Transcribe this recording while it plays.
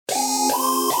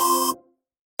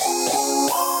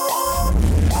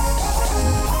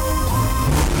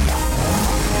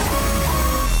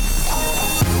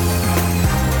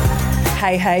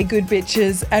Hey, good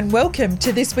bitches, and welcome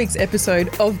to this week's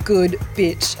episode of Good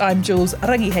Bitch. I'm Jules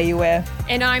Rangi Heiuwe.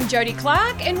 And I'm Jodie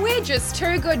Clark, and we're just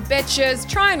two good bitches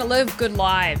trying to live good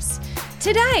lives.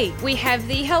 Today, we have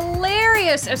the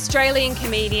hilarious Australian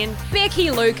comedian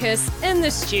Becky Lucas in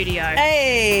the studio.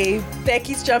 Hey,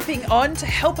 Becky's jumping on to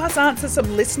help us answer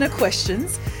some listener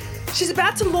questions. She's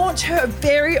about to launch her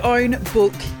very own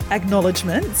book,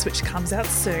 Acknowledgements, which comes out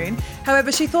soon.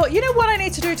 However, she thought, you know what I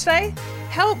need to do today?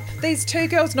 Help these two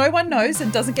girls no one knows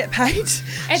and doesn't get paid.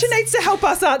 She needs to help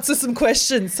us answer some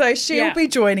questions. So she'll be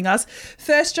joining us.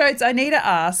 First, Jodes, I need to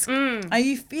ask, are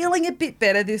you feeling a bit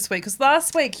better this week? Because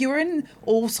last week you were in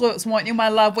all sorts, weren't you, my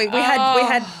love? We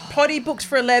had potty booked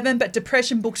for 11, but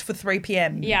depression booked for 3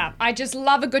 p.m. Yeah, I just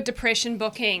love a good depression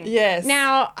booking. Yes.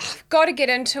 Now, I've got to get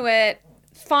into it.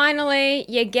 Finally,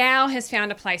 your gal has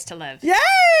found a place to live. Yay!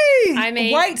 I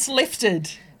mean, weight's lifted.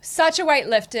 Such a weight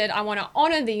lifted. I want to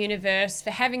honour the universe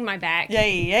for having my back.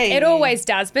 Yay. It always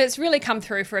does, but it's really come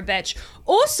through for a bitch.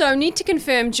 Also, need to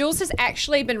confirm, Jules has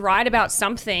actually been right about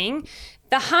something.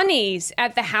 The honeys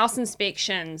at the house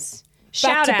inspections.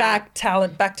 Shout out. Back-to-back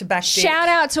talent, back-to-back dick. Shout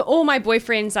out to all my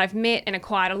boyfriends I've met and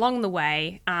acquired along the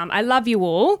way. I love you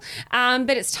all. But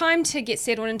it's time to get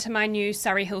settled into my new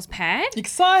Surrey Hills pad.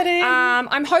 Exciting.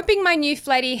 I'm hoping my new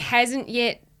flatty hasn't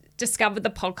yet discovered the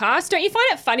podcast. Don't you find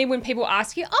it funny when people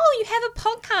ask you, oh, you have a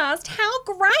podcast? How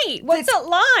great. What's it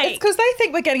like? It's because they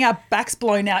think we're getting our backs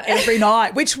blown out every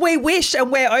night, which we wish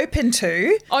and we're open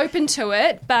to. Open to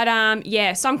it. But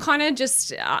so I'm kind of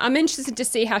just, I'm interested to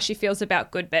see how she feels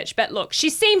about Good Bitch. But look, she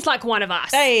seems like one of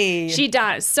us. Hey. She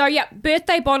does. So yeah,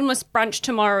 birthday bottomless brunch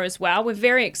tomorrow as well. We're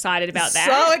very excited about that.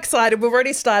 So excited. We've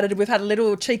already started. We've had a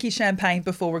little cheeky champagne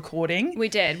before recording. We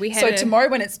did. So tomorrow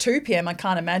when it's 2 p.m, I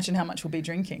can't imagine how much we'll be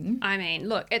drinking. I mean,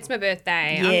 look, it's my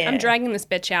birthday. Yeah. I'm dragging this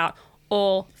bitch out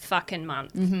all fucking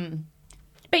month. Mm-hmm.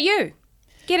 But you,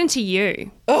 get into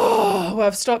you. Oh, well,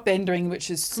 I've stopped bendering,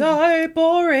 which is so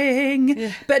boring.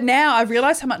 Yeah. But now I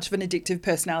realise how much of an addictive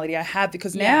personality I have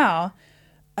because now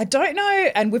I don't know,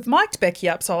 and we've mic'd Becky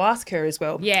up, so I'll ask her as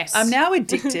well. Yes. I'm now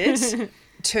addicted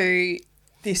to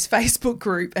this Facebook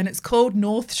group and it's called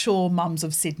North Shore Mums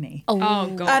of Sydney. Oh,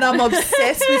 God. And I'm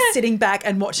obsessed with sitting back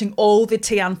and watching all the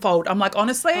tea unfold. I'm like,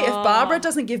 honestly, if Barbara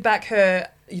doesn't give back her,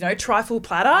 trifle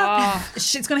platter,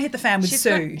 she's going to hit the fan with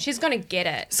Sue. She's going to get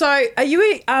it. So are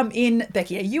you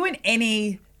Becky, are you in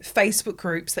any Facebook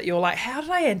groups that you're like, how did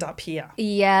I end up here?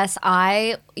 Yes,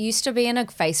 I used to be in a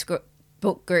Facebook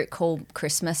group called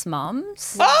Christmas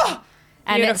Mums. Oh!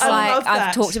 And it's like,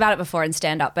 I've talked about it before in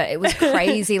stand-up, but it was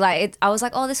crazy. I was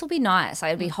like, oh, this will be nice.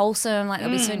 It'll be wholesome. They'll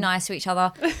be so nice to each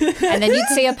other. And then you'd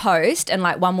see a post and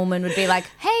one woman would be like,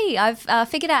 hey, I've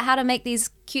figured out how to make these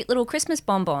cute little Christmas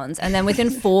bonbons. And then within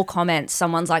 4 comments,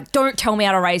 someone's like, don't tell me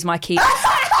how to raise my kids.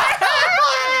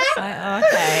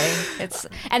 Okay.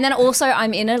 And then also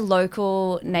I'm in a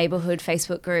local neighbourhood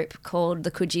Facebook group called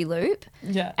the Coogee Loop.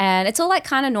 Yeah. And it's all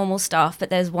kind of normal stuff, but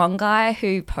there's one guy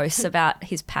who posts about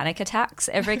his panic attacks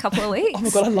every couple of weeks. Oh my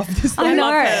God, I love this. I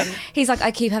know. He's like, I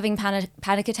keep having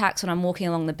panic attacks when I'm walking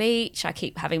along the beach. I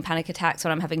keep having panic attacks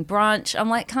when I'm having brunch. I'm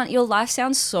like, your life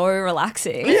sounds so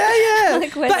relaxing. Yeah.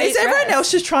 But is everyone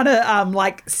else just trying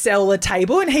to sell a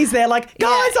table and he's there like,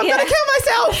 guys, I'm going to kill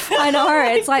myself. I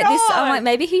know. It's like this. I'm like,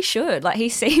 maybe he should. He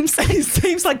seems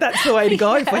like that's the way to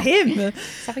go for him.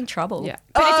 He's having trouble. Yeah.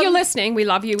 But if you're listening, we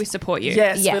love you. We support you.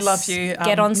 Yes. We love you.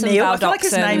 Get on some Neil. Valdoxin. I feel like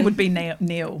his name would be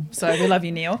Neil. So we love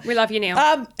you, Neil. We love you, Neil.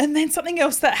 And then something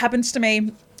else that happens to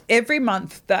me every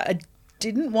month that I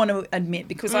didn't want to admit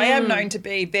because I am known to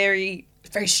be very,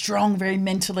 very strong, very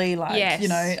mentally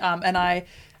and I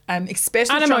am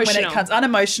especially strong when it comes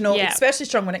unemotional, especially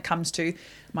strong when it comes to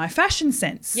my fashion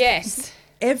sense. Yes.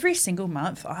 Every single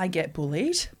month I get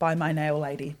bullied by my nail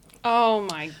lady. Oh,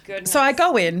 my goodness. So I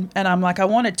go in and I'm like, I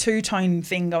want a 2-tone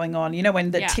thing going on,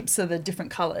 when the tips are the different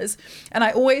colours. And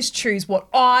I always choose what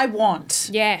I want.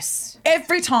 Yes.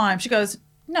 Every time she goes,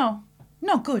 no,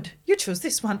 not good. You choose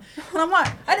this one. And I'm like,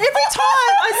 and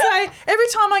every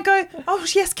time I go, oh,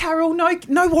 yes, Carol,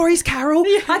 no worries, Carol.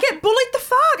 Yeah. I get bullied the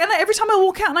fuck. And every time I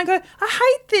walk out and I go,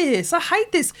 I hate this.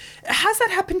 Has that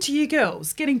happened to you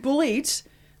girls, getting bullied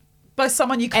by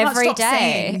someone you can't every stop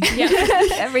day. seeing? Yeah.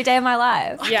 Every day of my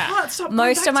life. I can't stop.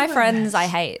 Most of my friends I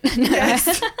hate.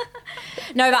 Yes.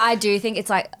 No, but I do think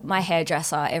it's my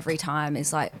hairdresser every time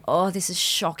is like, oh, this is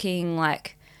shocking.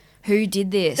 Who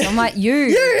did this? I'm like,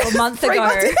 you a month ago.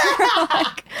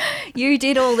 you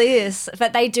did all this.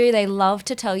 But they love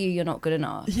to tell you you're not good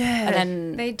enough. Yeah. And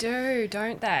then They do,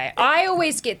 don't they? I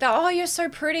always get that, you're so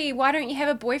pretty. Why don't you have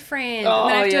a boyfriend? Oh,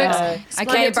 and then I have to yeah.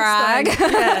 okay, brag.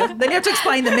 Yeah. Then you have to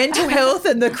explain the mental health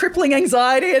and the crippling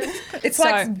anxiety. It's So-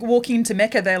 like walking into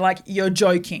Mecca. They're like, you're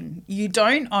joking. You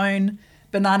don't own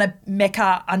Banana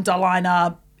Mecca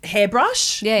underliner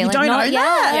hairbrush. Yeah, you like, don't not own yet.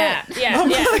 that. Yeah.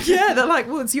 Like, yeah, they're like,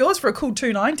 well, it's yours for a cool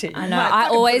 $2.90. I know. Like, I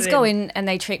fucking always put it go in and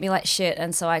they treat me like shit,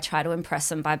 and so I try to impress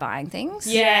them by buying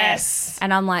things. Yes.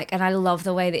 And I'm like, and I love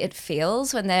the way that it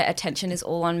feels when their attention is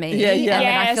all on me. Yeah, yeah. And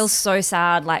then I Yes. feel so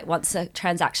sad. Like once the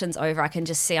transaction's over, I can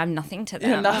just see I'm nothing to them.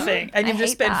 You're nothing. And I you've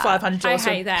just hate spent that. $500 I for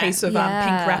hate a that. piece of pink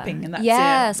wrapping, and that's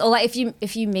yes. it. Or like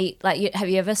if you meet, like, have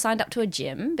you ever signed up to a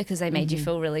gym because they made you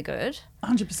feel really good?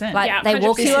 100%. Like Yeah, they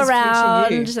walk 100%. you This is around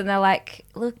future you. and they're like,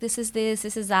 look, this is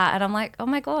that. And I'm like, oh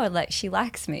my God, like she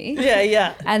likes me.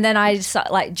 Yeah. And then I just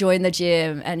like join the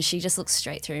gym and she just looks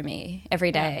straight through me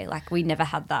every day. Like we never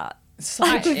had that. So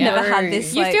We've never had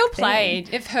this. You like, feel thing.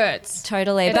 played. It hurts.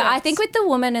 Totally. It But I hurts. think with the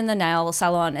woman in the nail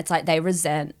salon, it's like they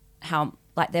resent how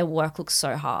like their work looks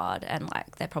so hard and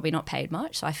like they're probably not paid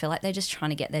much. So I feel like they're just trying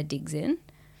to get their digs in.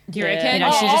 You reckon? You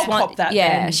know, she just I'll cop that.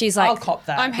 yeah, then. she's like- I'll cop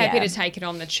that. I'm happy Yeah. to take it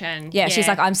on the chin. Yeah, she's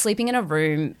like, I'm sleeping in a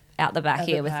room out the back At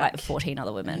the here with back. like 14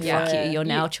 other women. Yeah. Fuck you. Your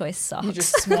nail choice sucks. You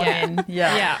just swan in.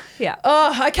 Yeah. yeah.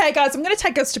 Oh, okay, guys. I'm going to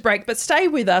take us to break, but stay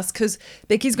with us because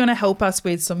Becky's going to help us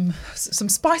with some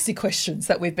spicy questions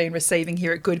that we've been receiving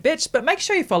here at Good Bitch. But make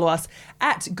sure you follow us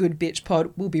at Good Bitch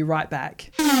Pod. We'll be right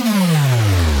back.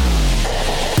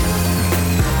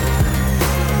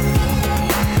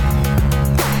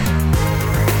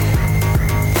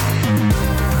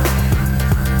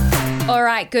 All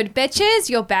right, good bitches,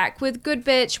 you're back with Good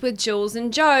Bitch with Jules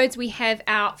and Jodes. We have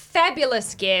our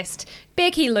fabulous guest,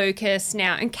 Becky Lucas.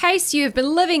 Now, in case you've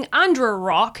been living under a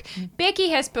rock, Becky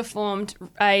has performed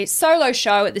a solo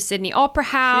show at the Sydney Opera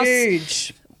House.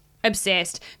 Huge.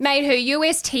 Obsessed. Made her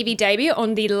US TV debut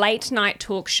on the late night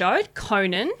talk show,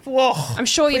 Conan. Whoa. I'm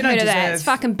sure you've heard of that. It's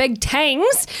fucking big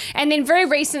tangs. And then very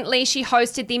recently, she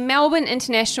hosted the Melbourne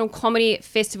International Comedy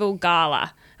Festival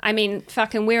Gala. I mean,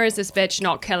 fucking, where is this bitch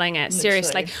not killing it?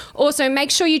 Seriously. Also, make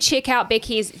sure you check out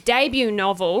Becky's debut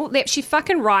novel that she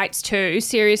fucking writes too,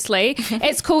 seriously.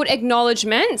 It's called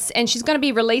Acknowledgements, and she's going to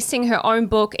be releasing her own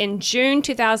book in June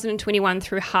 2021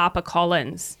 through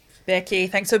HarperCollins. Becky,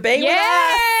 thanks for being with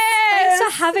us. Thanks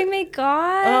for having me,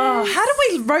 guys. Oh, how do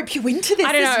we rope you into this?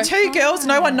 I don't There's know. two girls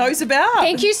no one knows about.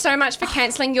 Thank you so much for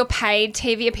cancelling your paid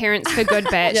TV appearance for Good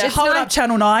Bitch. Yeah, it's hold nice, up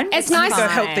Channel 9. It's nice to to-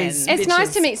 help these It's nice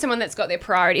bitches. to meet someone that's got their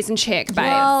priorities in check, babe.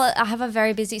 Well, I have a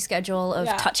very busy schedule of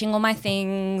touching all my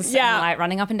things, Yeah. and like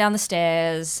running up and down the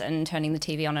stairs and turning the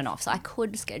TV on and off. So I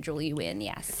could schedule you in,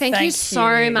 yes. Thank you Thank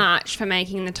so you. much for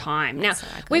making the time. Now, all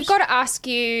right, we've got to ask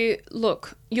you,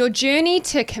 look, your journey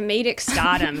to comedic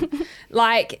stardom,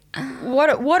 like, what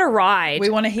a ride. We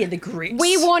want to hear the grit.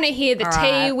 We want to hear the All tea.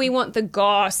 right. We want the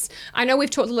goss. I know we've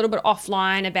talked a little bit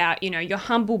offline about, your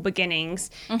humble beginnings.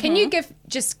 Can you give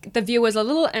just the viewers a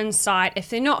little insight if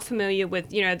they're not familiar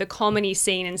with, the comedy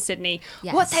scene in Sydney,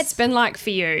 what Yes. that's been like for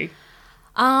you?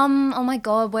 Oh my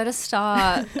God, where to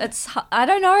start? I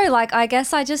don't know. Like, I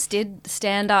guess I just did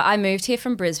stand up. I moved here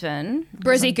from Brisbane.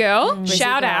 Brizzy girl,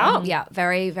 shout out. Yeah,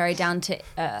 very, very down to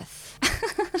earth.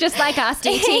 Just like us.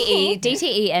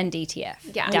 DTE and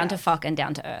DTF. Yeah. Down to fuck and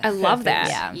down to earth. I love that.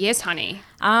 Yeah. Yes, honey.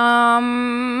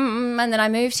 And then I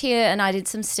moved here and I did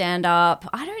some stand up.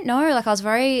 I don't know. Like,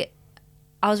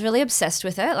 I was really obsessed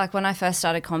with it. Like, when I first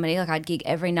started comedy, like, I'd gig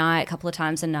every night, a couple of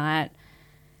times a night.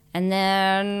 And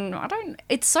then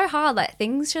it's so hard. Like,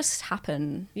 things just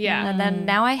happen. Yeah. And then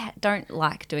now I don't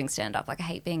like doing stand up. Like, I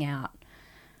hate being out.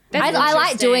 That's I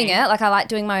like doing interesting. it. Like, I like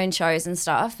doing my own shows and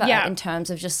stuff. But Yeah. in terms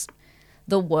of just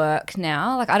the work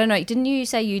now, like, I don't know. Didn't you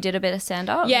say you did a bit of stand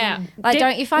up? Yeah. Like,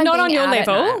 don't you find not being on your out at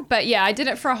level, night- but yeah, I did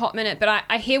it for a hot minute. But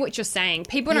I hear what you're saying.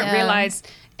 People don't Yeah. realize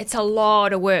it's a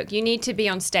lot of work. You need to be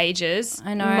on stages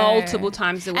I know. multiple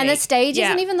times a week. And the stage Yeah.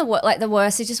 isn't even the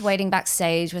worst is just waiting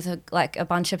backstage with a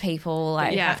bunch of people.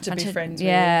 Like, you Yeah. have to be bunch of- friends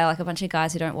Yeah, like a bunch of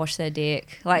guys who don't wash their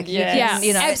dick. Like, Yes. Yeah,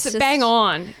 you know, it's just, bang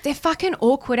on. They're fucking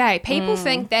awkward, eh? People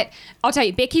think that, I'll tell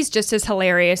you, Becky's just as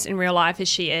hilarious in real life as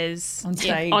she is On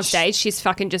stage. on stage. She's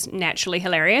fucking just naturally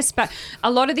hilarious. But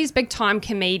a lot of these big time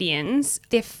comedians,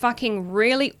 they're fucking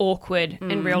really awkward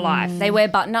in real life. They wear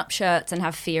button-up shirts and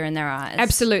have fear in their eyes.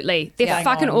 Absolutely. They're Bang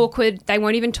fucking on. awkward. They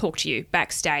won't even talk to you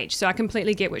backstage. So I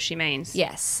completely get what she means.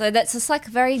 Yes, so that's just like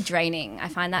very draining. I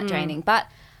find that draining, but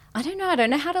I don't know. I don't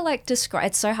know how to like describe.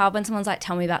 It's so hard when someone's like,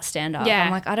 tell me about stand-up. Yeah.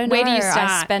 I'm like, I don't know. Where do you start?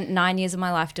 I spent 9 years of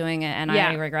my life doing it and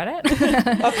I regret it.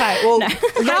 Okay, well.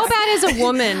 How about as a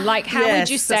woman? Like, how would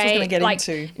you that's what I was say, gonna get like,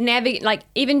 into.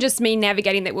 even just me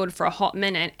navigating that world for a hot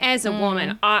minute, as a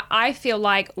woman, I feel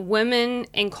like women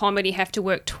in comedy have to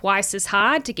work twice as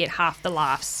hard to get half the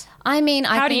laughs. I mean,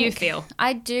 How do you feel?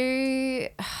 I do,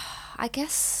 I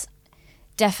guess...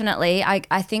 Definitely.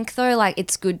 I think, though, like,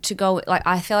 it's good to go... Like,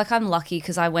 I feel like I'm lucky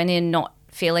because I went in not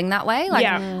feeling that way. Like,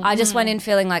 I just went in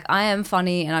feeling like I am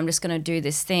funny and I'm just going to do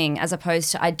this thing, as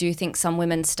opposed to I do think some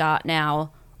women start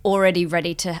now already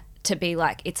ready to be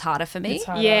like, it's harder for me.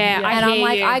 Yeah, and I'm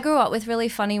like, I grew up with really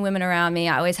funny women around me.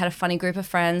 I always had a funny group of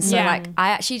friends. So, like, I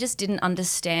actually just didn't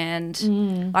understand.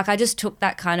 Like, I just took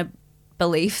that kind of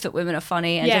belief that women are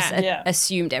funny and just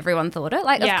assumed everyone thought it.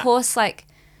 Like, of course, like...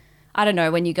 I don't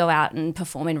know, when you go out and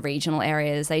perform in regional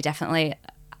areas, they definitely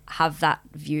have that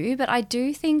view. But I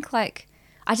do think, like,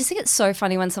 I just think it's so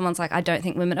funny when someone's like, I don't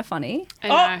think women are funny. I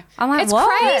know. I'm like, it's what?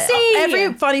 crazy.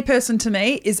 Every funny person to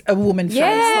me is a woman face.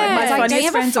 Yeah. Like, It's my like, do you funniest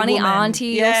have a friend's funny woman.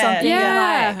 auntie or something?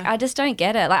 Yeah. Like, I just don't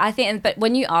get it. Like, I think, but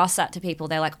when you ask that to people,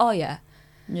 they're like, oh, yeah.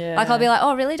 Yeah. Like, I'll be like,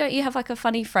 oh, really? Don't you have, like, a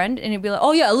funny friend? And he'll be like,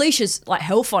 oh, yeah, Alicia's, like,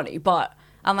 hell funny, but...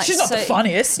 I'm like, she's not the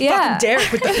funniest. Yeah. Fucking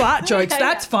Derek with the fart jokes.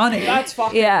 That's funny. That's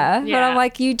fucking... Yeah. But I'm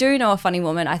like, you do know a funny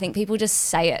woman. I think people just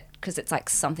say it because it's, like,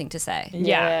 something to say.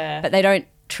 Yeah. But they don't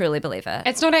truly believe it.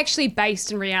 It's not actually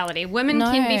based in reality. Women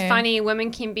can be funny.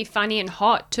 Women can be funny and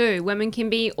hot too. Women can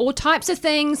be all types of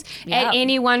things at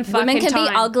any one fucking time. Women can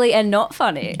be ugly and not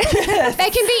funny. They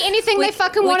can be anything they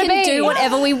fucking want to be. We can do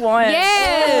whatever we want.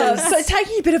 Yes. So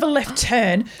taking a bit of a left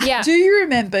turn, do you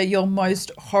remember your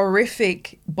most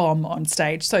horrific bomb on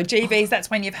stage? So GVs, that's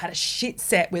when you've had a shit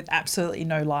set with absolutely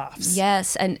no laughs.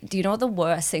 Yes, and do you know what the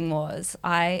worst thing was?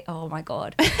 Oh my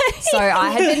God. So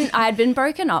I had been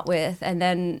broken up with, and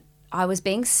then I was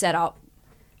being set up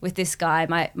with this guy.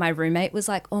 My roommate was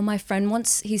like, oh, my friend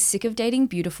he's sick of dating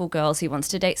beautiful girls. He wants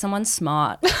to date someone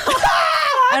smart.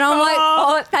 And I'm like,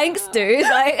 oh, thanks, dude.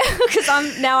 Like,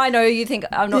 because now I know you think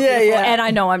I'm not beautiful, and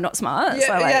I know I'm not smart.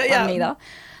 So like, I'm neither.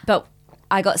 But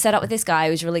I got set up with this guy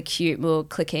who was really cute. We were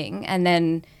clicking. And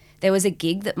then there was a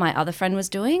gig that my other friend was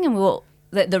doing, and we were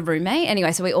the roommate.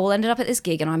 Anyway, so we all ended up at this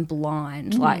gig, and I'm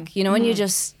blind. Like, you know, when you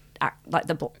just act like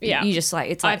you just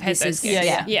like, it's like, I've had those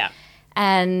gigs. Yeah.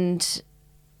 And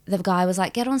the guy was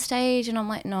like, get on stage. And I'm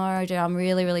like, no, dude, I'm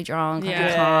really, really drunk. I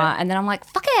can't. And then I'm like,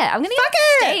 fuck it. I'm going to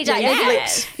get on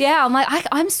stage. Yeah, I'm like,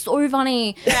 I'm so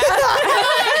funny.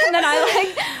 And then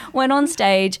I like went on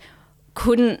stage,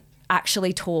 couldn't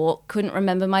actually talk, couldn't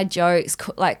remember my jokes.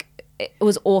 Like, it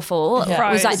was awful. Yeah.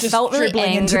 It was like, just felt really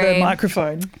dribbling angry. into the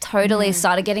microphone. Totally.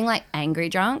 Started getting like angry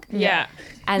drunk. Yeah.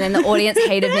 And then the audience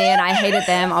hated me and I hated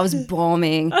them. I was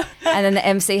bombing. And then the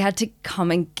MC had to come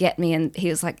and get me, and he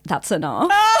was like, that's enough.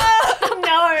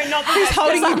 No, not He's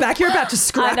holding you back. You're about to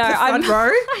scrap the front row.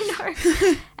 I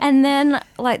know. And then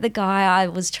like the guy I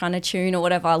was trying to tune or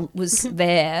whatever was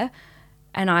there,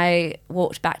 and I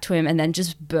walked back to him and then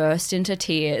just burst into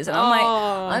tears. And I'm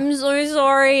like, I'm so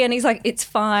sorry. And he's like, it's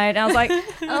fine. And I was like,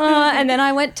 and then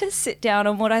I went to sit down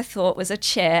on what I thought was a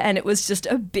chair, and it was just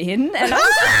a bin. And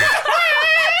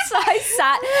so I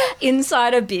sat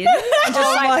inside a bin. And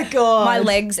just my God. My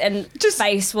legs and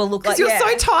face will look like... You're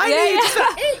so tiny.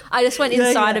 I just went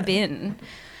inside a bin.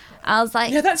 I was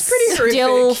like, that's pretty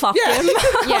still horrific. fucked him.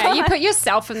 Yeah, you put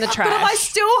yourself in the trash. But am I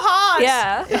still hard?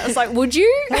 Yeah. I was like, would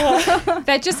you?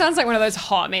 That just sounds like one of those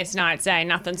hot mess nights, eh?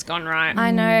 Nothing's gone right. I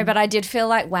know, but I did feel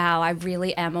like, wow, I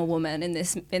really am a woman in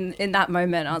this in that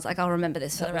moment. I was like, I'll remember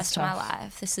this for the rest of my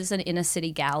life. This is an inner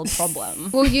city gal problem.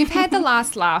 Well, you've had the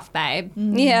last laugh, babe.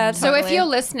 Yeah, So if totally. you're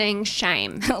listening,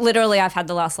 shame. Literally, I've had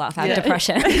the last laugh. I have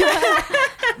depression.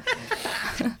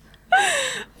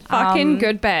 Fucking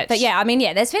good bitch. But yeah, I mean,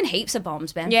 there's been heaps of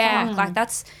bombs, man. Yeah. Fuck, like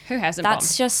that's Who hasn't That's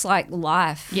bombed? just like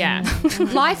life. Yeah.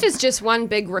 Life is just one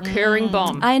big recurring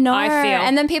bomb. I know. I feel.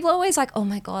 And then people are always like, oh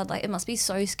my God, like it must be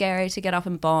so scary to get up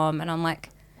and bomb. And I'm like,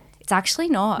 it's actually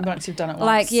not. Once you've done it once.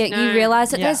 Like, you No.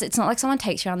 realise that it's not like someone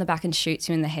takes you around the back and shoots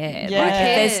you in the head. Yeah. Like,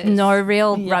 Yes. there's no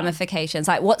real ramifications.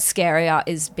 Like, what's scarier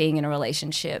is being in a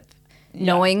relationship,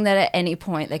 knowing that at any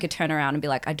point they could turn around and be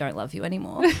like, I don't love you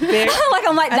anymore. Like,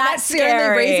 I'm like, And that's the scary.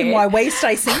 only reason why we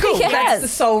stay single. Yes. That's the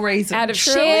sole reason. Out of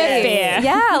sheer Truly. fear.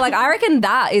 Yeah, like I reckon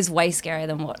that is way scarier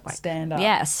than what like, Stand up.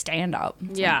 Yeah, stand up.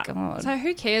 It's Yeah. like, God. So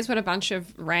who cares what a bunch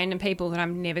of random people that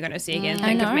I'm never going to see again I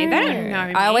think of me? They don't know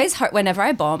me. I always hope, whenever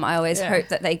I bomb, I always hope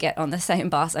that they get on the same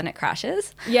bus and it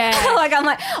crashes. Yeah. Like I'm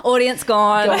like, audience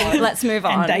gone, let's move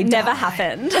on. they Never die.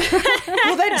 happened.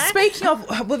 Well, then, speaking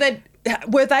of,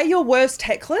 were they your worst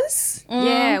hecklers?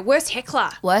 Yeah. Worst heckler.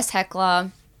 Worst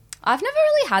heckler. I've never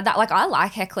really had that. Like, I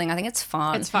like heckling. I think it's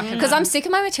fun. It's fucking because I'm sick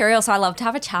of my material, so I love to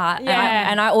have a chat.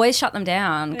 Yeah. And I always shut them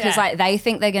down because like they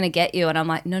think they're going to get you, and I'm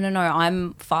like, no,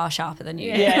 I'm far sharper than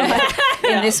you. Yeah. Like,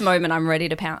 in this moment, I'm ready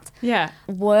to pounce. Yeah.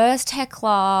 Worst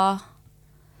heckler.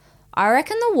 I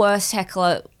reckon the worst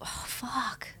heckler. Oh,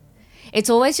 fuck. It's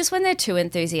always just when they're too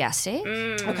enthusiastic.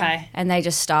 Okay. And they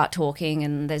just start talking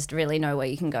and there's really nowhere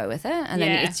you can go with it. And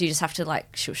then you just have to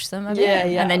like shush them a bit.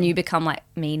 Yeah. And then you become like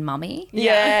mean mummy.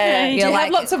 Yeah. Do you like,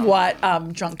 have lots of white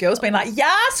drunk girls being like,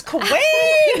 yes, queen?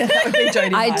 That would be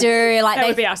Jodie. I do. Like That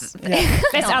would be us. Yeah.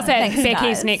 That's us at Becky's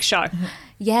guys. next show.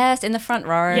 Yes, in the front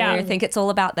row. Yeah. I think it's all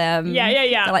about them. Yeah.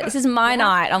 They're like, this is my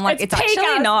night. I'm like, it's peak actually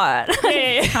us. not. Yeah.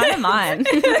 It's kind of mine.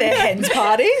 Their hens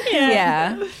party.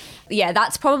 Yeah. Yeah,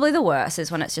 that's probably the worst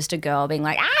is when it's just a girl being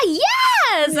like,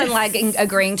 yes, and like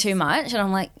agreeing too much. And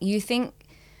I'm like, you think,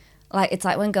 like, it's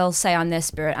like when girls say I'm their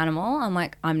spirit animal. I'm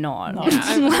like, I'm not. No.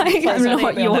 I'm not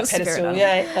your spirit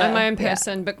animal. I'm my own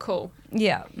person, but cool.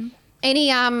 Yeah. Any,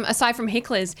 aside from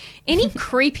hecklers, any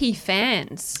creepy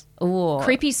fans? Ooh.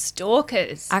 Creepy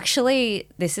stalkers? Actually,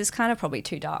 this is kind of probably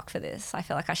too dark for this. I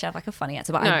feel like I should have like a funny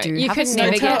answer, but No, I do you have could a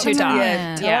never stalker. get too dark.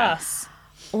 Yeah. Yeah. Yes.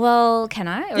 Well, can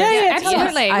I? Or Yeah,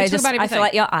 absolutely. I We talk about I everything. feel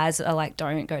like your eyes are like,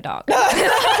 don't go dark. You're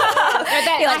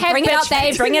You're like, bring it up,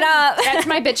 babe. Bring it up. That's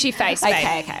my bitchy face, babe.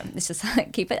 Okay. It's just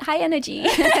like, keep it high energy.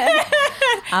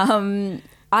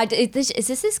 Is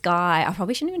this guy? I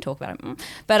probably shouldn't even talk about him.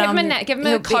 But Give him a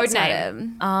he'll code bits at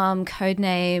name. him. Code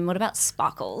name. What about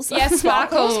Sparkles? Yeah,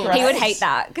 Sparkles. He would hate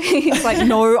that. He's like,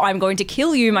 no, I'm going to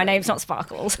kill you. My name's not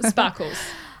Sparkles. Sparkles.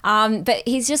 But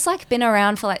he's just like been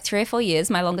around for like 3 or 4 years,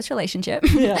 my longest relationship.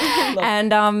 Yeah.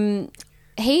 And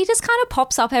he just kind of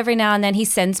pops up every now and then. He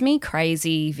sends me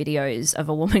crazy videos of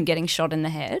a woman getting shot in the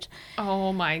head.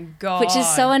 Oh my God. Which is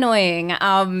so annoying.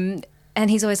 And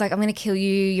he's always like, I'm going to kill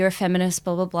you. You're a feminist,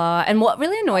 blah, blah, blah. And what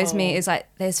really annoys me is like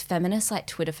there's feminists, like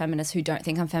Twitter feminists who don't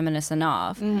think I'm feminist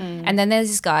enough. And then there's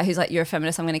this guy who's like, you're a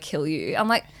feminist, I'm going to kill you. I'm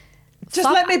like,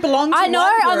 Just let me belong to I know.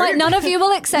 one I'm like, group. none of you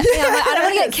will accept me. I'm like, I don't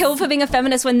want to get killed for being a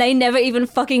feminist when they never even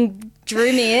fucking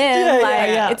drew me in.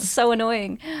 It's so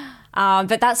annoying.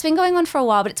 But that's been going on for a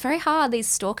while, but it's very hard. These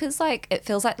stalkers, like, it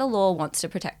feels like the law wants to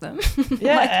protect them.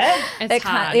 Yeah. It's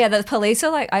hard. The police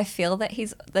are like, I feel that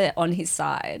they're on his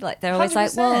side. Like, they're always 100%.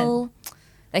 like, well,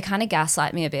 they kind of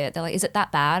gaslight me a bit. They're like, is it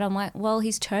that bad? I'm like, well,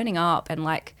 he's turning up. And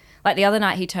like the other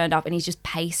night he turned up and he's just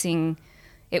pacing.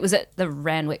 It was at the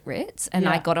Randwick Ritz and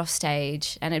I got off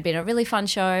stage and it'd been a really fun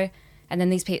show. And then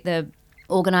the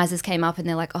organisers came up and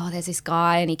they're like, oh, there's this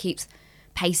guy and he keeps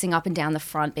pacing up and down the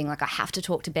front being like, I have to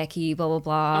talk to Becky, blah, blah,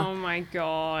 blah. Oh my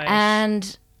God.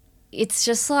 And it's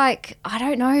just like, I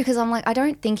don't know, because I'm like, I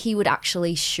don't think he would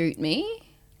actually shoot me.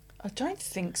 I don't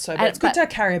think so, but it's good to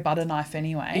carry a butter knife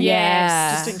anyway.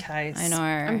 Yes. Just in case. I know.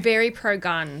 I'm very pro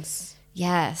guns.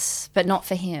 Yes, but not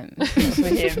for him. For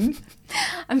him.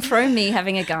 I'm pro me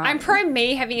having a gun. I'm pro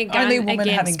me having a gun Only woman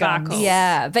against having guns. Sparkles.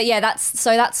 Yeah, but yeah, that's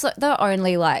the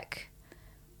only like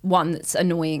one that's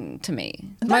annoying to me.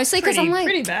 Mostly because I'm like,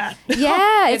 pretty bad.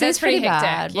 yeah, it that's is pretty pretty hectic,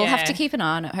 bad. We'll have yeah. to keep an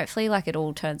eye on it. Hopefully, like it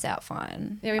all turns out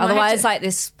fine. Yeah, we might have Otherwise, to- like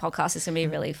this podcast is gonna be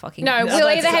really fucking. No, No, we'll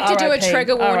that's either have to do a RIP.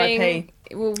 trigger warning. RIP.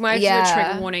 We'll might have to do Yeah. a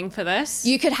trigger warning for this.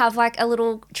 You could have like a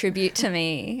little tribute to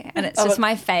me, and it's just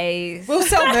my face. We'll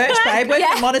sell merch, babe. We're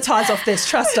going to monetize off this.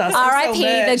 Trust us. We'll R.I.P.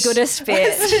 sell the merch. goodest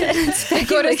bitch. the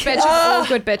goodest bitch of all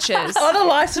good bitches. I'd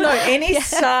like to know any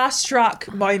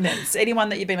starstruck moments. Anyone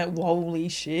that you've been like, holy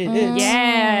shit.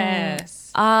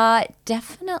 Yes.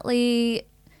 Definitely.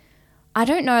 I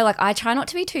don't know. Like, I try not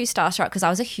to be too starstruck because I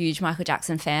was a huge Michael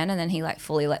Jackson fan, and then he like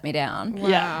fully let me down.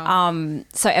 Yeah.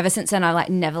 So ever since then, I like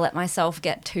never let myself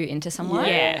get too into someone.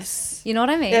 Yes. You know what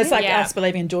I mean? It's like Yeah. us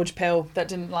believing in George Pell. That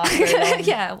didn't last very long.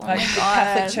 Yeah, oh Like, my the God.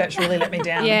 Catholic Church really let me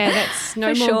down. Yeah, that's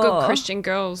no For more sure. good Christian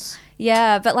girls.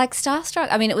 Yeah, but like starstruck.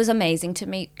 I mean, it was amazing to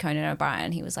meet Conan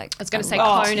O'Brien. He was like, I was going to say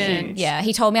Oh, Conan. huge. yeah.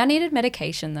 He told me I needed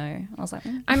medication though. I was like,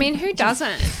 I mean, who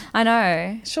doesn't? I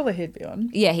know. Surely he'd be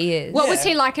on. Yeah, he is. What was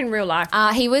he like in real life?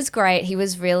 He was great. He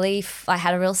was really, I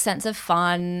had a real sense of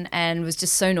fun and was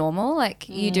just so normal. Like,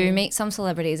 you do meet some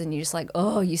celebrities and you're just like,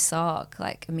 oh, you suck,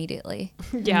 like, immediately.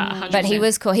 Yeah, 100%. But he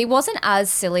was cool. He wasn't as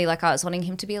silly. Like, I was wanting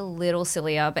him to be a little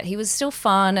sillier, but he was still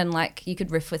fun and, like, you could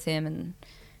riff with him and,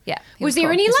 yeah. he Was there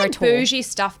cool. any He was very like tall. bougie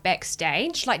stuff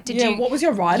backstage? Like, did you? What was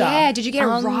your rider? Yeah, did you get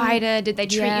a rider? Did they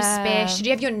treat you yeah. special? Did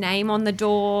you have your name on the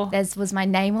door? There was my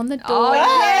name on the door. Oh,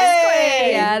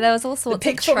 Hey! Yeah, there was all sorts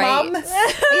Pick of for traits. mum.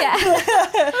 Yeah.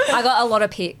 I got a lot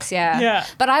of pics, yeah. Yeah.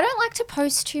 But I don't like to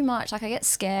post too much. Like, I get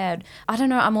scared. I don't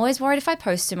know. I'm always worried if I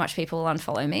post too much, people will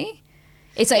unfollow me.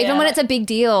 It's like, even when it's a big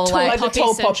deal, like the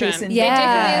tall poppy syndrome. Yeah. It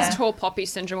definitely is tall poppy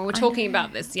syndrome. We were talking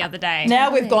about this the other day.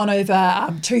 Now we've gone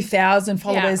over 2,000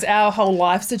 followers. Yeah. Our whole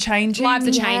lives are changing. Lives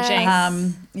are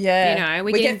changing. Yeah. You know,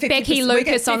 we get Becky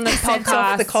Lucas on the podcast.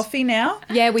 Off the coffee now.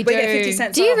 Yeah, we do. We get 50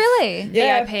 cents Do you off. really?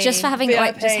 Yeah. VIP. Just for having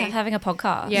VIP. just having a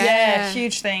podcast. Yeah,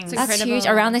 huge things. That's incredible. huge.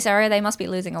 Around this area, they must be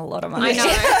losing a lot of money.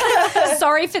 I know.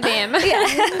 Sorry for them.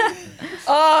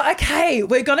 Oh, okay.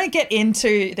 We're going to get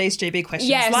into these GB questions.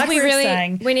 Yes, like we were really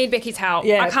saying, we need Becky's help.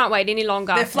 Yeah. I can't wait any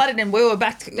longer. they're flooded in. We were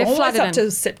back almost flooded up in.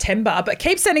 to September, but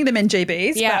keep sending them in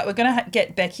GBs. Yeah. But we're going to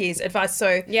get Becky's advice.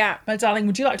 So, Yeah. my darling,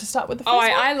 would you like to start with the first Oh,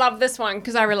 one? I love this one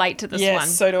because I relate to this Yes, one.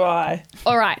 so do I.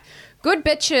 All right. Good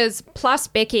bitches plus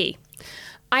Becky.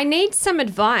 I need some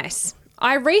advice.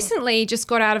 I recently just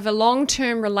got out of a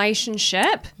long-term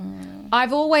relationship.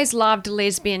 I've always loved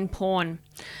lesbian porn.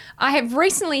 I have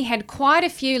recently had quite a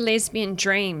few lesbian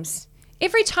dreams.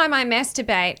 Every time I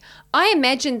masturbate, I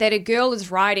imagine that a girl is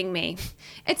riding me.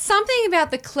 It's something about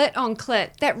the clit on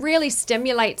clit that really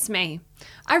stimulates me.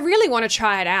 I really want to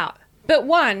try it out. But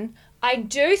one, I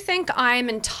do think I am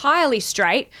entirely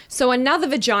straight, so another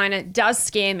vagina does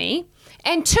scare me.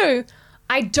 And two,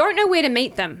 I don't know where to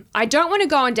meet them. I don't want to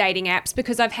go on dating apps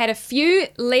because I've had a few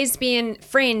lesbian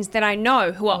friends that I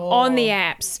know who are on the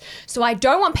apps. So I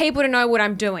don't want people to know what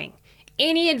I'm doing.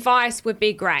 Any advice would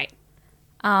be great.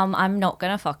 I'm not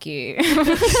gonna fuck you.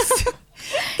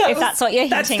 If that's what you're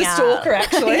hinting That's the stalker,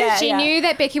 actually. Yeah, She knew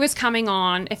that Becky was coming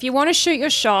on. If you want to shoot your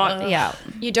shot, Yeah.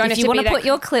 you don't If have you to want be to that put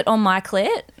your clit on my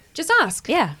clit, just ask.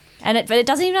 yeah. But it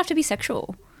doesn't even have to be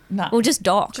sexual. No. We'll just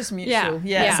dock Just mutual. Yeah.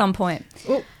 Yeah. at some point.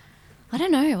 Well, I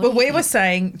don't know. What But do we you were think?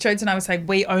 saying, Jodes and I were saying,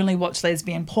 we only watch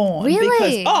lesbian porn.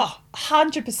 Really? Because,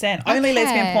 100%. Only Okay.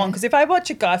 lesbian porn. Because if I watch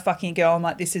a guy fucking a girl, I'm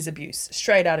like, this is abuse.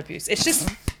 Straight out abuse. It's just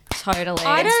Totally.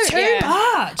 I don't- too yeah.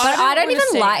 much. But I don't wanna even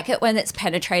see like it when it's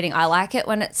penetrating. I like it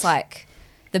when it's like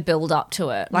the build up to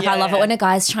it. Like I love Yeah. it when a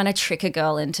guy's trying to trick a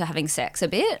girl into having sex a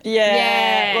bit. Yeah.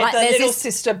 Yeah. Like Like, the there's little this-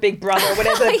 sister, big brother,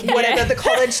 whatever the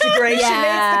college degree. She needs the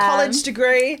Yeah. college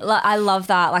degree. Like, I love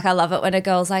that. Like I love it when a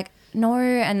girl's like, no,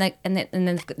 and then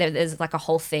there's like a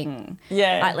whole thing,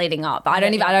 Yeah. like leading up. But I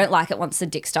don't like it once the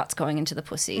dick starts going into the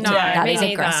pussy. No, that me is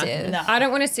neither. aggressive. No. I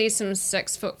don't want to see some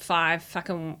 6'5"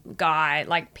 fucking guy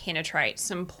like penetrate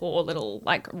some poor little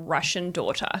like Russian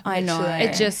daughter. I know. Literally.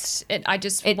 I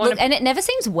just It want and it never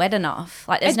seems wet enough.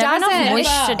 Like there's it never doesn't. enough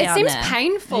moisture It down seems there.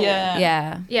 painful.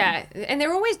 Yeah. Yeah. And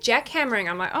they're always jackhammering.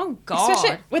 I'm like, oh god.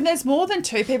 Especially when there's more than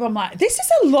two people, I'm like, this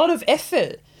is a lot of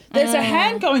effort. There's a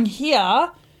hand going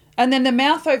here and then the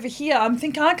mouth over here. I'm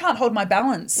thinking, I can't hold my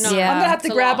balance. No. Yeah. I'm going to have It's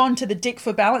to a grab lot. onto the dick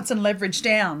for balance and leverage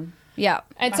down. Yeah.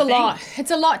 It's I a think. lot.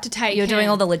 It's a lot to take. You're doing in.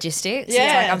 all the logistics. Yeah,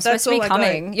 It's like, I'm that's supposed to be all I got.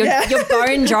 coming. Yeah. You're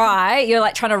bone dry. You're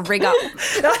like trying to rig up.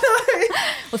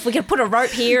 If we could put a rope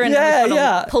here and then we've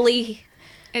got a pulley.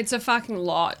 It's a fucking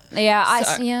lot. Yeah.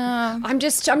 So- Yeah. I'm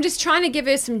just trying to give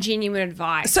her some genuine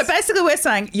advice. So basically we're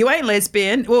saying you ain't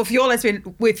lesbian. Well, if you're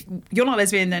lesbian, if you're not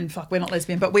lesbian, then fuck, we're not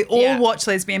lesbian. But we all watch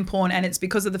lesbian porn and it's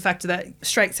because of the fact that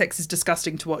straight sex is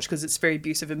disgusting to watch because it's very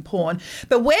abusive in porn.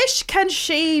 But where can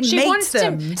she meet wants to-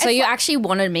 them? So you actually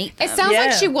want to meet them. It sounds Yeah.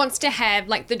 like she wants to have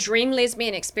like the dream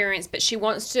lesbian experience, but she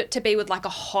wants to be with like a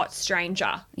hot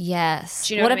stranger. Yes.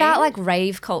 Do you know what what I about mean? like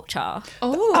rave culture?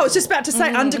 Oh, I was just about to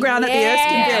say underground at the yes.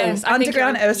 Erskineville. I think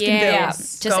Underground you're- Erskineville. yeah.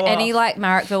 Just Go any off. like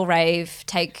Marrickville rave,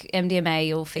 take MDMA,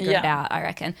 you'll figure it Yeah. out, I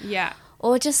reckon. Yeah.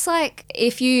 Or just like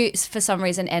if you for some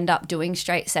reason end up doing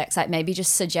straight sex, like maybe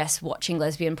just suggest watching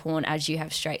lesbian porn as you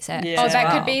have straight sex. Yeah. Oh, as that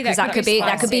well. could be 'Cause that could be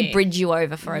spicy. bridge you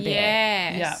over for a bit.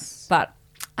 Yes. But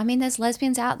I mean, there's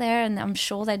lesbians out there, and I'm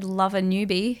sure they'd love a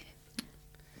newbie.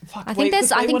 Fuck, I think we there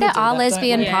wanna are do that, don't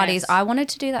lesbian we? Yes. parties. I wanted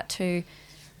to do that too.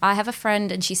 I have a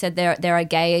friend, and she said there are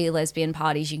gay lesbian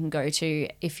parties you can go to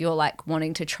if you're like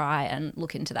wanting to try and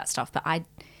look into that stuff. But I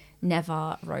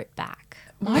never wrote back.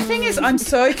 My thing is, I'm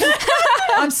so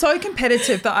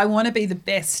competitive that I want to be the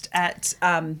best at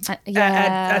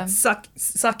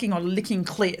sucking or licking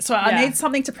clit. So I need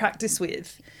something to practice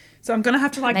with. So I'm going to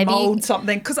have to like Maybe- mold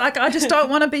something because I just don't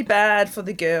want to be bad for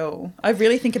the girl. I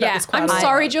really think about Yeah. this quite I'm a lot.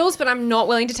 sorry, Jules, but I'm not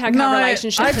willing to take No, our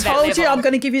relationship I to that told you level. I'm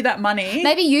going to give you that money.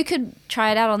 Maybe you could try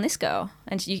it out on this girl,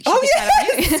 and she Oh could try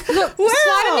it on you. yes! Look, wow.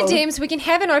 slide in the DMs. We can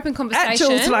have an open conversation. At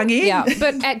Jules Lange. Yeah.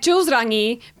 But at Jules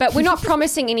Rangi, but we're not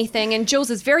promising anything, and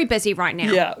Jules is very busy right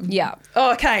now. Yeah. Yeah.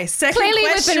 Okay. Second Clearly,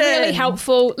 question. we've been really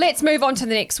helpful. Let's move on to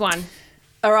the next one.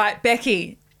 All right,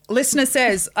 Becky. Listener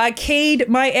says, I keyed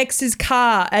my ex's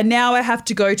car and now I have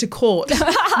to go to court.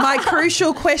 My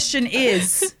crucial question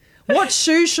is, what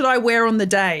shoes should I wear on the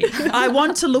day? I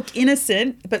want to look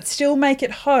innocent but still make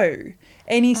it hoe.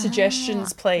 Any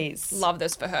suggestions, please? Love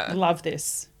this for her. Love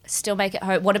this. still make it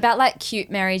home. What about like cute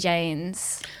Mary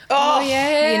Janes? Oh,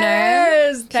 yeah. You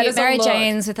know, that cute is a Mary look.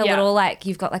 Janes with a little like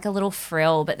you've got like a little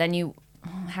frill, but then you.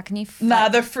 How can you? Nah,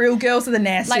 the frill girls are the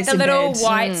nastiest. Like the in little bed.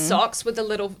 white socks with the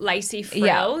little lacy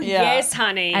frill. Yeah. Yes,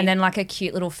 honey. And then like a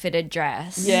cute little fitted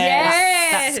dress.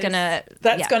 Yes.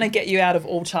 That's gonna get you out of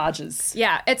all charges.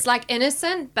 Yeah, it's like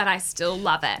innocent, but I still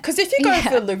love it. Because if you go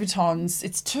for Louboutins,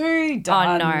 it's too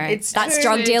done. Oh no, that's too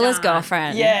drug dealer's done.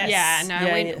 girlfriend. Yes. Yeah,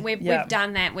 no, Yeah, we've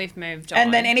done that. We've moved on.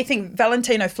 And then anything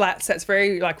Valentino flats, that's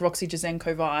very like Roxy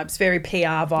Jazenko vibes, very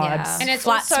PR vibes. Yeah. And it's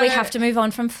flats. also- We have to move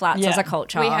on from flats Yeah. as a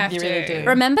culture. We have You to. really do.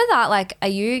 Remember that? Like,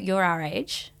 you're our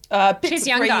age, She's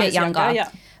younger. A bit younger. Yeah.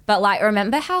 But like,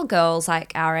 remember how girls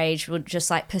like our age would just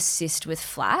like persist with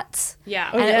flats? Yeah.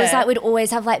 And it was yeah. like we'd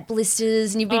always have like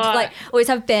blisters, and you'd be like always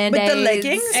have band-aids. With the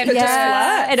leggings, And but just just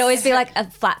flats. It'd always be like a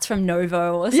flats from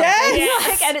Novo or something. Yes.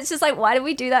 Like, and it's just like, why did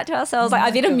we do that to ourselves? Like,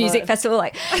 I've been at a music festival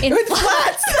like in With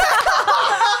flats.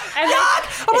 flats. And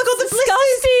Yuck! Oh my god, the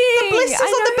blisters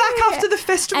on the back after the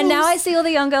festival. And now I see all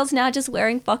the young girls now just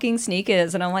wearing fucking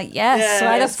sneakers, and I'm like, yes,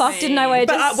 why the fuck didn't I wear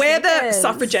But just we're the sneakers?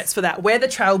 suffragettes for that. We're the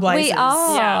trailblazers. We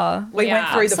are. Yeah. We Yeah,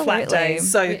 went through the flat absolutely.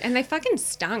 days. So and they fucking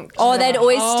stunk. Oh, they'd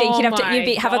always stink. You'd have to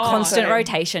my have a God. constant Okay.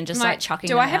 rotation, just like chucking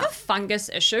do them I have out. a fungus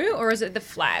issue or is it the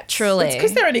flats? Truly.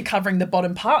 because they're only covering the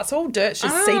bottom parts. All dirt's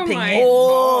just Oh seeping my in.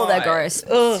 Oh, they're God. gross.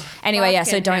 Ugh. Anyway, yeah,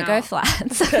 so Fucking don't go hell.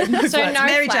 flats. So no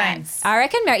Mary flats. Jane's. I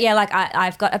reckon, like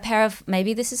I've got a pair of,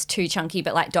 maybe this is too chunky,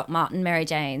 but like Doc Marten Mary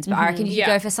Janes. But I reckon you could Yeah.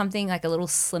 go for something like a little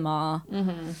slimmer.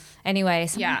 Anyway,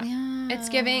 Yeah. It's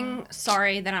giving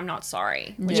sorry that I'm not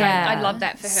sorry. Which Yeah. I love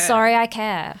that for her. Sorry, I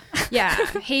care. Yeah,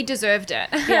 he deserved it.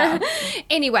 Yeah.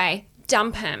 Anyway,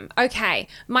 dump him. Okay.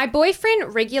 My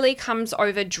boyfriend regularly comes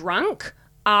over drunk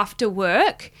after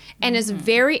work and is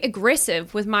very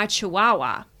aggressive with my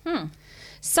chihuahua.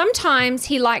 Sometimes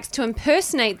he likes to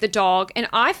impersonate the dog and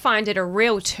I find it a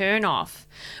real turn off.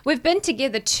 We've been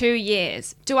together 2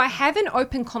 years. Do I have an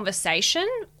open conversation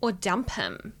or dump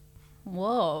him?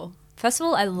 Whoa. First of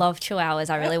all, I love chihuahuas.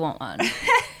 I really want one.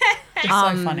 It's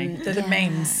so funny. They're the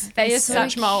memes. They are so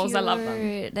such moles. I love them.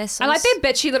 cute. They're so I like their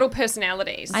bitchy little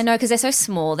personalities. I know, because they're so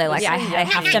small. They're like, Yeah. they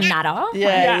have to matter.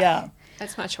 Yeah.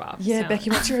 That's my chihuahua. Yeah, So- Becky,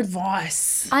 what's your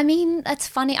advice? I mean, it's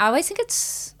funny. I always think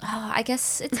I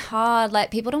guess it's hard. Like,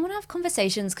 people don't want to have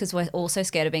conversations because we're all so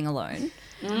scared of being alone.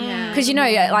 Yeah. Because,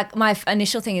 like, my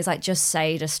initial thing is, like, just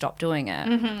say to stop doing it.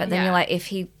 But then Yeah. you're like, if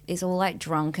he is all, like,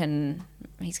 drunk and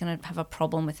he's going to have a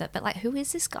problem with it. But, like, who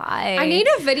is this guy? I need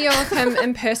a video of him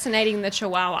impersonating the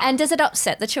chihuahua. And does it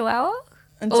upset the chihuahua?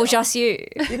 Or just you?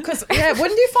 Because, wouldn't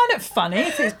you find it funny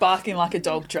if he's barking like a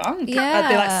dog drunk? Yeah. I'd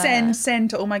be like,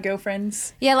 send to all my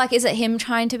girlfriends. Yeah, like, is it him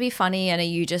trying to be funny and are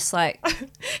you just, like,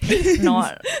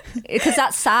 not? Because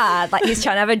that's sad. Like, he's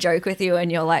trying to have a joke with you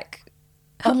and you're, like,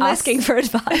 asking for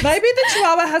advice. Maybe the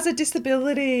chihuahua has a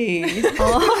disability.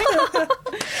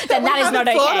 Then that is not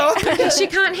okay. she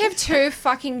can't have two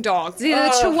fucking dogs. Either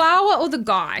the chihuahua or the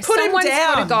guy. Put him Someone's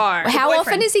got to down. go. How boyfriend.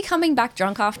 often is he coming back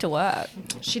drunk after work?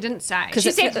 She didn't say. 'Cause She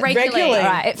it's said regularly. regularly.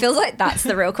 Right, it feels like that's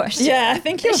the real question. Yeah, I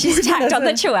think you're She's tacked on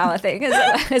the chihuahua thing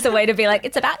as a way to be like,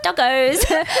 it's about doggos.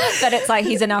 But it's like,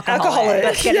 he's an alcoholic.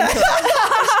 Let's get into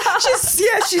it.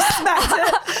 she smacked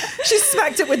it. She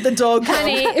smacked it with the dog.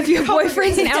 Honey, if your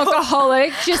boyfriend's an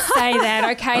alcoholic, just say that,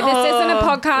 okay? This isn't a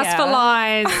podcast yeah. for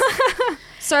lies.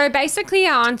 So basically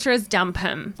our answer is dump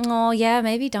him. Oh, yeah,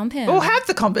 maybe dump him. We'll have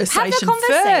the conversation, Have the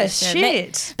conversation. first.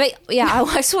 Shit. But yeah,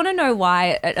 I just want to know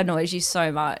why it annoys you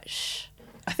so much.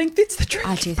 I think it's the drink.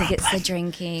 I do think it's the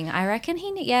drinking. I reckon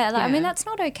I mean, that's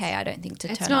not okay, I don't think, to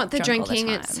turn It's not up the drunk all drinking,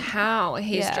 time. it's how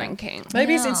he's Yeah. drinking.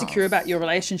 Maybe he's Yeah. insecure about your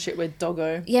relationship with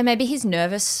Doggo. Yeah, maybe he's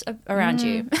nervous around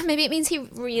you. Maybe it means he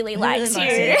really likes you. No,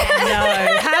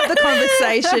 have the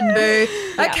conversation, boo.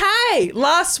 Okay,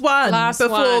 last one before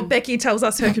one. Becky tells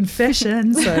us her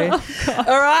confession. So,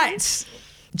 all right.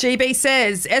 GB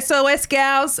says, SOS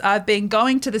gals, I've been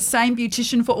going to the same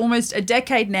beautician for almost a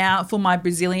decade now for my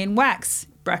Brazilian wax.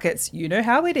 Brackets, you know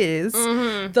how it is.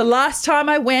 The last time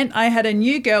I went, I had a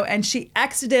new girl and she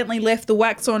accidentally left the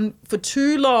wax on for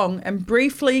too long and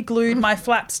briefly glued my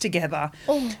flaps together.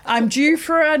 I'm due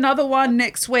for another one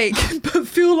next week, but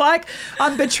feel like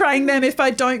I'm betraying them if I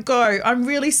don't go. I'm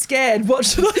really scared. What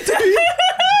should I do?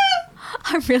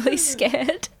 I'm really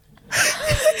scared.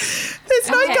 There's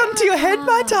no gun to your head,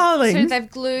 my darling. So they've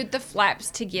glued the flaps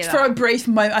together. For a brief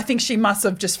moment, I think she must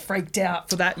have just freaked out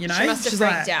for that, you know? She must have She's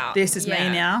freaked like, out. This is Yeah.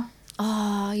 me now.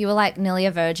 Oh, you were like nearly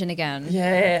a virgin again.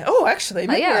 Yeah. Oh, actually,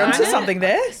 maybe yeah, we're onto right. something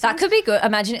there. That could be good.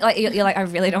 Imagine it, like you're like, I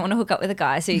really don't want to hook up with a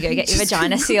guy, so you go get your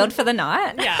vagina sealed for the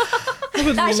night. Yeah.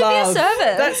 That should be a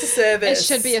service. That's a service. It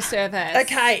should be a service.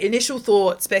 Okay, initial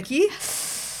thoughts, Becky.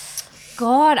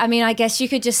 God. I mean, I guess you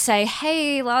could just say,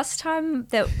 hey, last time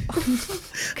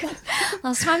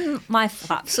my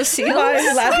flaps were sealed. My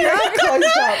labia closed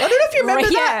up. I don't know if you remember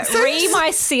that. Re my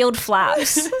sealed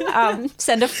flaps.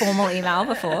 Send a formal email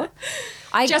before.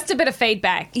 Just a bit of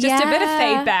feedback. Just a bit of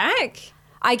feedback.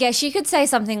 I guess you could say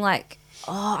something like,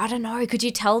 oh, I don't know. Could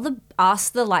you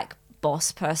ask the like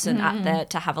boss person at there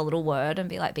to have a little word and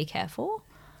be like, be careful?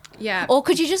 Yeah. Or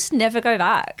could you just never go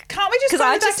back? Can't we just go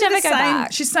back to the same?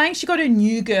 Back. She's saying she got a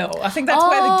new girl. I think that's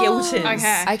where the guilt is.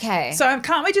 Okay. So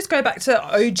can't we just go back to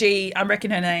OG, I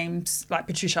reckon her name's like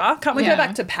Patricia. Can't we go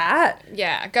back to Pat?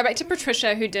 Yeah, go back to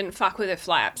Patricia who didn't fuck with her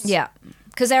flaps. Yeah.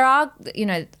 Because there are,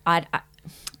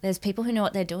 there's people who know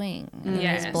what they're doing.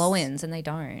 There's blow-ins and they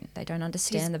don't. They don't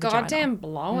understand the vagina. Goddamn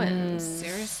blow-ins.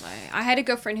 Seriously. I had a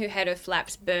girlfriend who had her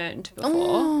flaps burned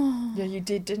before. Yeah, you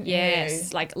did, didn't you?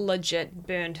 Yes, like legit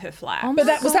burned her flaps. But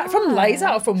was that from laser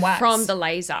or from wax? From the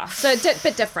laser. So a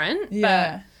bit different.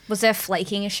 Yeah. But was there a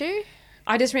flaking issue?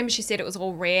 I just remember she said it was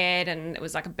all red and it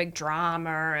was like a big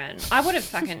drama, and I would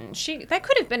have that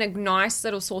could have been a nice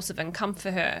little source of income for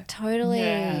her. Totally.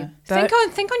 Yeah.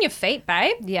 Think on your feet,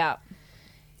 babe. Yeah.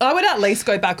 I would at least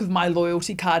go back with my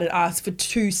loyalty card and ask for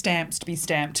 2 stamps to be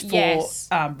stamped for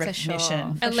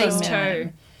recognition. At least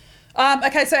 2.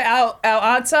 Okay, so our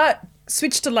answer,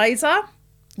 switch to laser.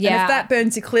 Yeah. And if that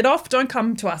burns your clit off, don't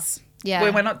come to us. Yeah.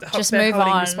 We're not just move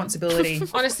on. Responsibility.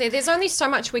 Honestly, there's only so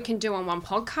much we can do on one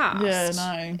podcast. Yeah,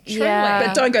 no. Truly. Yeah.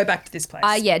 But don't go back to this place.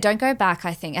 Don't go back,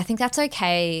 I think. I think that's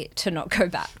okay to not go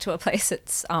back to a place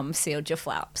that's sealed your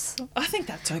flaps. I think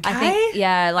that's okay.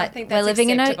 I think we're living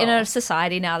in a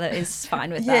society now that is fine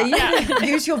with that. Yeah.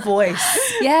 Use your voice.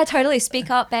 Yeah, totally.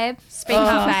 Speak up, babe. Speak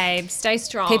up, babe. Stay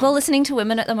strong. People listening to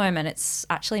women at the moment, it's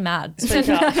actually mad. Speak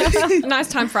up. Nice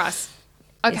time for us.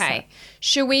 Okay.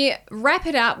 Shall we wrap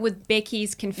it up with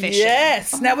Becky's confession?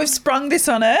 Yes. Now we've sprung this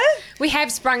on her. We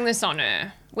have sprung this on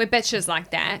her. We're bitches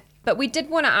like that. But we did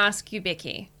want to ask you,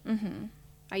 Becky. Mm-hmm.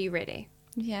 Are you ready?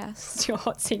 Yes. It's your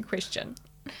hot seat question.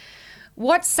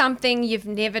 What's something you've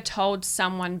never told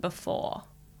someone before?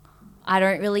 I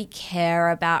don't really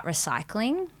care about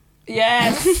recycling.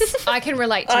 Yes. I can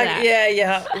relate to that.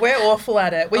 Yeah. We're awful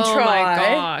at it. We try. Oh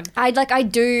my God. I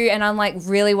do, and I'm like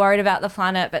really worried about the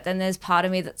planet, but then there's part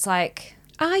of me that's like,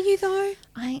 are you though?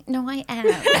 I am.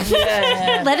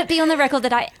 Yeah. Let it be on the record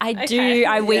that I do.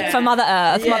 I weep for Mother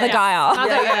Earth, Mother Gaia.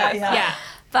 Mother Earth. Yeah.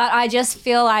 But I just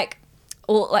feel like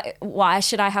why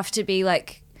should I have to be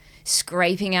like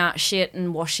scraping out shit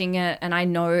and washing it, and I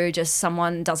know just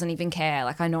someone doesn't even care.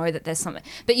 Like I know that there's something,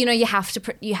 but you have to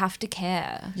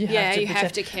care. You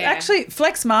have to care. Actually,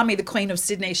 Flex Marmy, the Queen of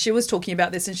Sydney, she was talking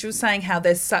about this, and she was saying how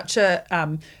there's such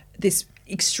a this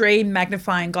extreme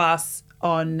magnifying glass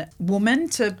on women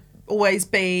to always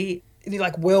be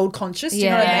like world conscious. Do you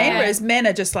know what I mean? Whereas men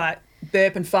are just like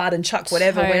burp and fart and chuck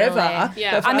whatever, wherever.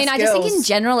 Yeah. I mean, I just think in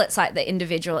general it's like the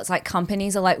individual. It's like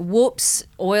companies are like, whoops,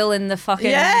 oil in the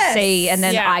fucking sea. And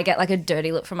then I get like a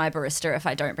dirty look from my barista if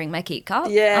I don't bring my keep cup.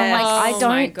 Yeah. I'm like, I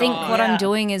don't think what I'm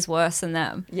doing is worse than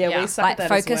them. Yeah, we suck like at that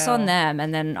focus as well. on them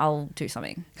and then I'll do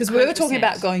something. Because we were talking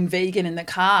about going vegan in the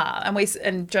car, and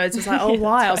Jodes was like, "Oh,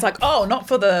 why?" I was like, "Oh, not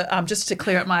for the just to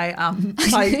clear up my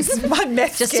my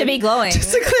meth just skin. to be glowing,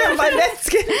 just to clear up my meth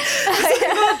skin."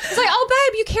 It's like, oh,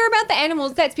 babe, you care about the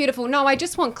animals. That's beautiful. No, I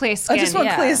just want clear skin. I just want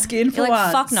clear skin for You're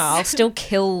like, once. fuck no, I'll still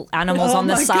kill animals on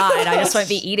the side. I just won't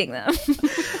be eating them.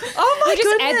 Oh my just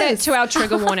goodness. add that to our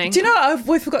trigger warning. Do you know what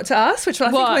we forgot to ask, which I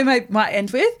think we might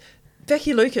end with?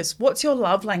 Becky Lucas, what's your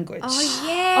love language? Oh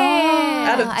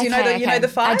yeah. Do you know the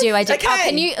 5? I do.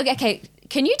 Okay.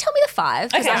 Can you tell me the 5?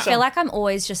 Because I feel like I'm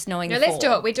always just knowing the 4. Let's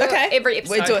do it. We do it every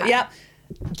episode. We do it, yeah.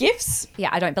 Gifts? Yeah,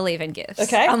 I don't believe in gifts.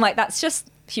 Okay. I'm like, that's just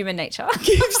human nature.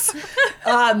 Gifts.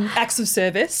 Acts of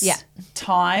service. Yeah.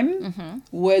 Time.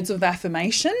 Words of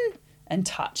affirmation. And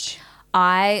touch.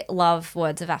 I love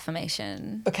words of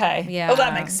affirmation. Okay. Yeah. Well,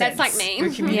 that makes sense. That's like me. You're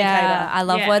a communicator. Yeah, I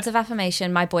love words of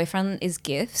affirmation. My boyfriend is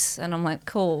gifts, and I'm like,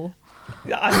 cool.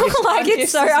 I'm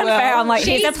it's so unfair. Well. I'm like,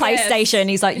 here's a She's PlayStation.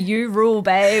 He's like, you rule,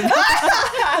 babe.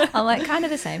 I'm like, kind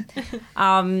of the same.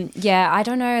 I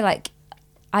don't know, like,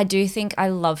 I do think I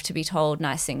love to be told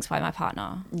nice things by my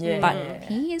partner. Yeah. But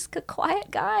he is a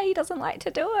quiet guy. He doesn't like to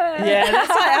do it. Yeah, that's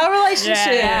like our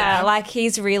relationship. Yeah, like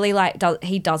he's really like,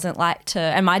 he doesn't like to,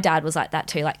 and my dad was like that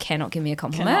too, like cannot give me a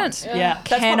compliment. Yeah.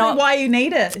 That's probably why you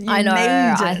need it. I know,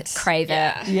 I it. crave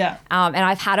it. Yeah. And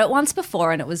I've had it once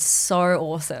before and it was so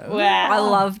awesome. Wow. I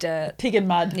loved it. Pig and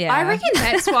mud. Yeah. I reckon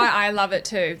that's why I love it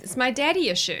too. It's my daddy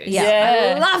issues.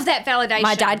 Yeah. I love that validation.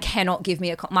 My dad cannot give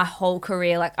me my whole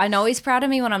career. Like, I know he's proud of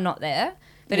me when I'm not there,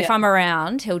 But if I'm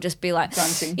around, he'll just be like,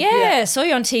 grunting. Yeah, saw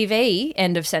you on TV,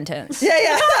 end of sentence.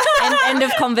 Yeah. End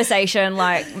of conversation,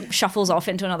 like shuffles off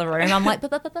into another room. I'm like,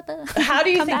 how do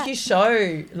you think you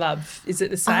show love? Is it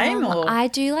the same? Or I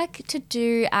do like to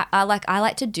do, I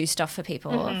like to do stuff for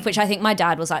people, which I think my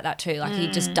dad was like that too. Like he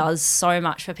just does so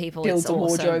much for people. Builds it's a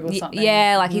awesome. wardrobe or something.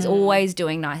 Yeah, like he's always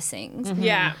doing nice things.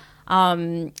 Yeah.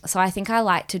 So I think I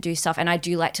like to do stuff, and I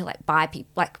do like to like buy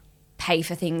people, like pay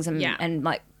for things and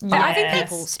like buy I think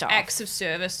people that's stuff. acts of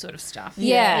service sort of stuff.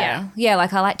 Yeah.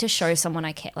 Like I like to show someone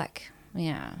I care. Like,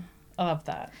 yeah, I love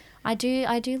that. I do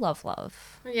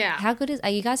love. Yeah. How good are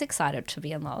you guys excited to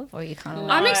be in love, or are you kind of?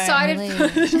 I'm excited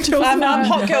for I'm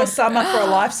hot girl summer for a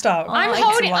lifestyle.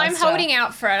 I'm holding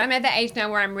out for it. I'm at the age now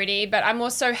where I'm ready, but I'm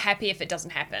also happy if it doesn't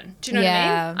happen. Do you know what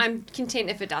I mean? I'm content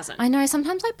if it doesn't. I know.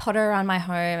 Sometimes I potter around my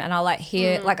home and I'll like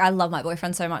hear like I love my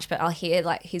boyfriend so much, but I'll hear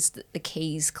like the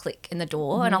keys click in the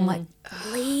door, and I'm like,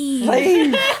 leave.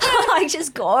 Like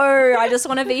just go. I just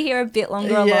want to be here a bit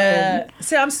longer alone.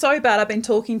 See, I'm so bad. I've been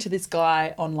talking to this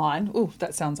guy online. Oh,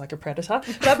 that sounds like a predator.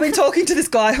 But I've been talking to this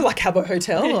guy like Habbo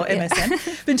Hotel or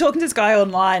MSN. Been talking to this guy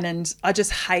online, and I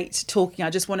just hate talking. I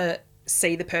just want to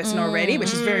see the person already,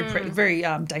 which is very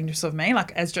dangerous of me.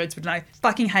 Like, as Jodes would know,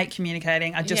 fucking hate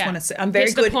communicating. I just want to see. I'm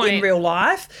very good in real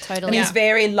life. Totally. And he's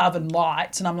very love and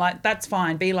light. And I'm like, that's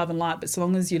fine, be love and light, but so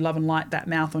long as you love and light that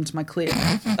mouth onto my clit.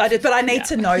 But I need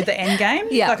to know the end game.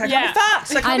 Yeah. Like, I can't be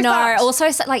fucked. I know. Also,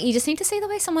 like, you just need to see the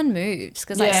way someone moves,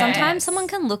 because like sometimes someone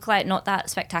can look like not that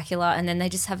spectacular, and then they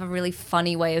just have a really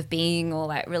funny way of being, or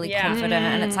like really confident,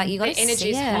 and it's like you got to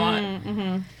see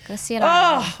it. Gotta see it.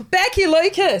 Oh, Becky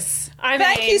Lucas.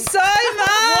 Thank you so much.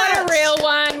 What a real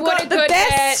one. What a good the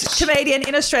best bitch. comedian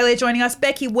in Australia joining us.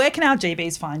 Becky, where can our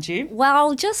GBs find you?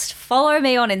 Well, just follow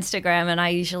me on Instagram, and I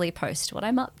usually post what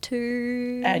I'm up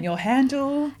to. And your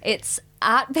handle? It's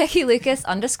at Becky Lucas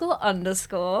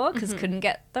 __ because couldn't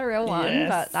get the real one,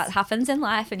 but that happens in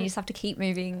life, and you just have to keep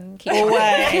moving. Keep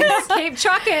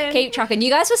trucking. Keep trucking.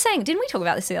 You guys were saying, didn't we talk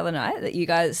about this the other night, that you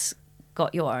guys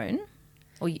got your own?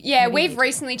 We've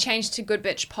recently changed to Good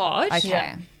Bitch Pod. Okay.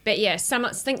 Yeah. But I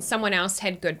think someone else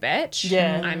had Good Bitch.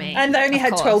 Yeah. I mean. And they only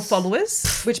had 12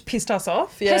 followers, which pissed us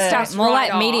off. Yeah. Pissed us More right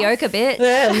like off. mediocre bitch.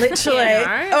 Yeah, literally.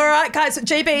 You All right, guys.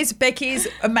 GBs, Becky's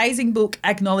amazing book,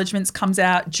 Acknowledgements, comes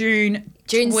out June 2nd.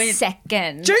 June 2nd,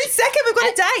 we've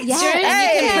got a date. Yeah,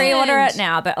 and you can pre-order it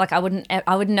now, but like I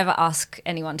would never ask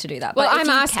anyone to do that. Well, but I'm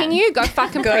asking you, go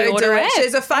fucking pre-order do it.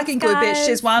 She's a fucking good bitch.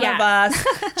 She's one of us. Yeah.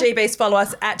 GBs, follow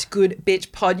us at Good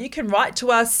Bitch Pod. You can write to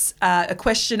us a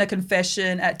question, a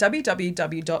confession at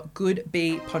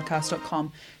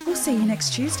www.goodbpodcast.com. We'll see you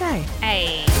next Tuesday.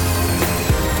 Hey.